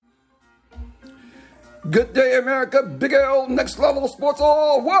Good day, America. Big L, Next Level Sports.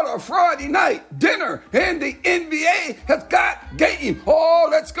 Oh, what a Friday night dinner. And the NBA has got game. Oh,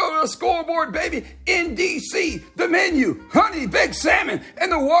 let's go to the scoreboard, baby. In D.C., the menu, honey baked salmon,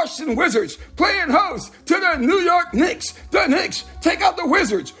 and the Washington Wizards playing host to the New York Knicks. The Knicks take out the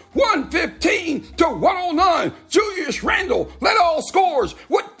Wizards 115-109. Julius Randle led all scores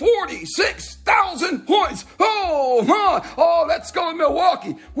with 46,000 points. Oh, my. Oh, let's go to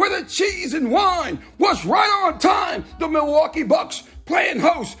Milwaukee, where the cheese and wine was right on time. The Milwaukee Bucks playing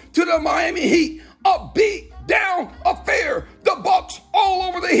host to the Miami Heat. A beat down affair. The Bucks all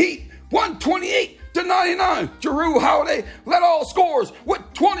over the Heat. 128-99. Jrue Holiday led all scores with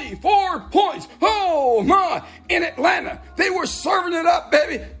 24 points. Oh, my. In Atlanta, they were serving it up,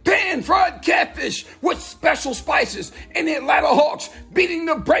 baby. Pan-fried catfish with special spices. And the Atlanta Hawks beating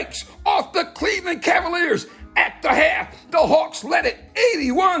the brakes off the Cleveland Cavaliers. At the half, the Hawks led it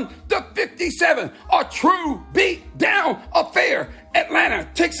 81-57. A true beat-down affair. Atlanta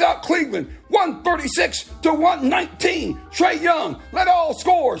takes out Cleveland 136-119. Trae Young led all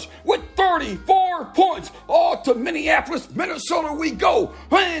scores with 34 points. All to Minneapolis, Minnesota we go.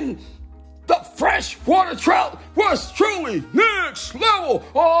 And the freshwater trout was truly next level.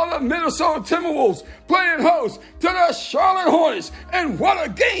 All the Minnesota Timberwolves playing host to the Charlotte Hornets. And what a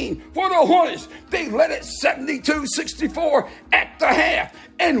game for the Hornets. They led it 72-64 at the half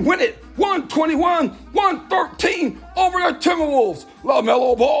and win it 121-113 over the Timberwolves.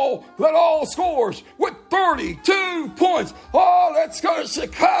 LaMelo Ball led all scores with 32 points. Oh, let's go to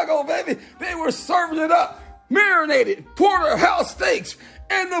Chicago, baby. They were serving it up. Marinated porterhouse steaks.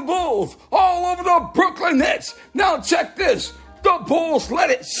 And the Bulls all over the Brooklyn Nets. Now check this. The Bulls led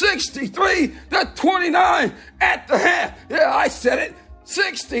it 63-29 at the half. Yeah, I said it.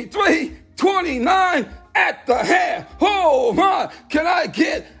 63-29 at the half. Oh, my. Can I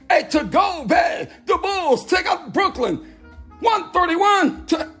get a to-go bag? The Bulls take up Brooklyn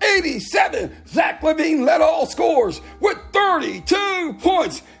 131-87. Zach LaVine led all scores with 32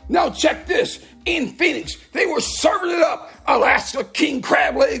 points. Now check this. In Phoenix, they were serving it up. Alaska king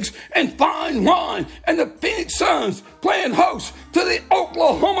crab legs and fine wine. And the Phoenix Suns playing host to the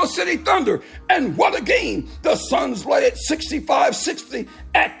Oklahoma City Thunder. And what a game. The Suns led it 65-60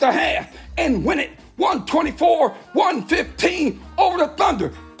 at the half and win it 124-115 over the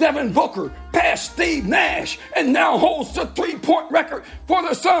Thunder. Devin Booker passed Steve Nash and now holds the three-point record for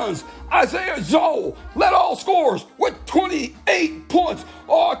the Suns. Isaiah Joel led all scores with 28 points.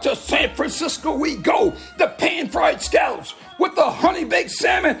 Oh, to San Francisco we go. The pan-fried scallops with the honey-baked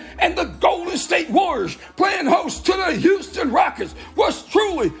salmon and the Golden State Warriors playing host to the Houston Rockets was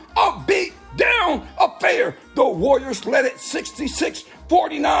truly a beat-down affair. The Warriors led it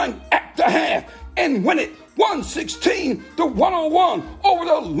 66-49 at the half and win it 116-101 over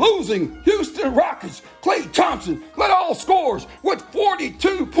the losing Houston Rockets. Klay Thompson led all scores with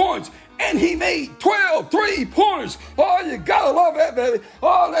 42 points, and he made 12 3-pointers. Oh, you gotta love that, baby.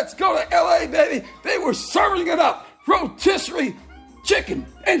 Oh, let's go to L.A., baby. They were serving it up. Rotisserie chicken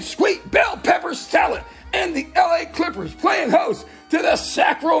and sweet bell pepper salad. And the L.A. Clippers playing host to the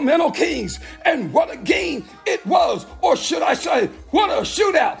Sacramento Kings. And what a game it was, or should I say, what a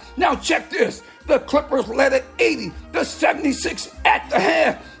shootout. Now check this. The Clippers led it 80-76 at the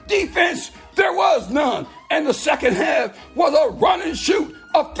half. Defense, there was none. And the second half was a run and shoot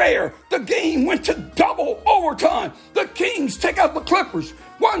affair. The game went to double overtime. The Kings take out the Clippers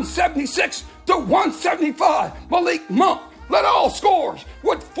 176-175. Malik Monk led all scores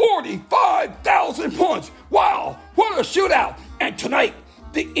with 45,000 points. Wow, what a shootout. And tonight,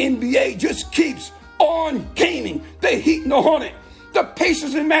 the NBA just keeps on gaming. The Heat and the Hornets, the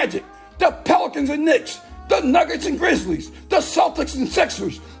Pacers and Magic, the Pelicans and Knicks, the Nuggets and Grizzlies, the Celtics and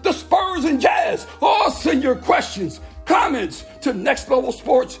Sixers, the Spurs and Jazz. Oh, send your questions, comments to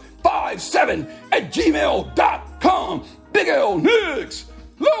nextlevelsports57@gmail.com. Big L Knicks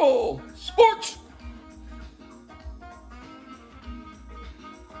Level Sports.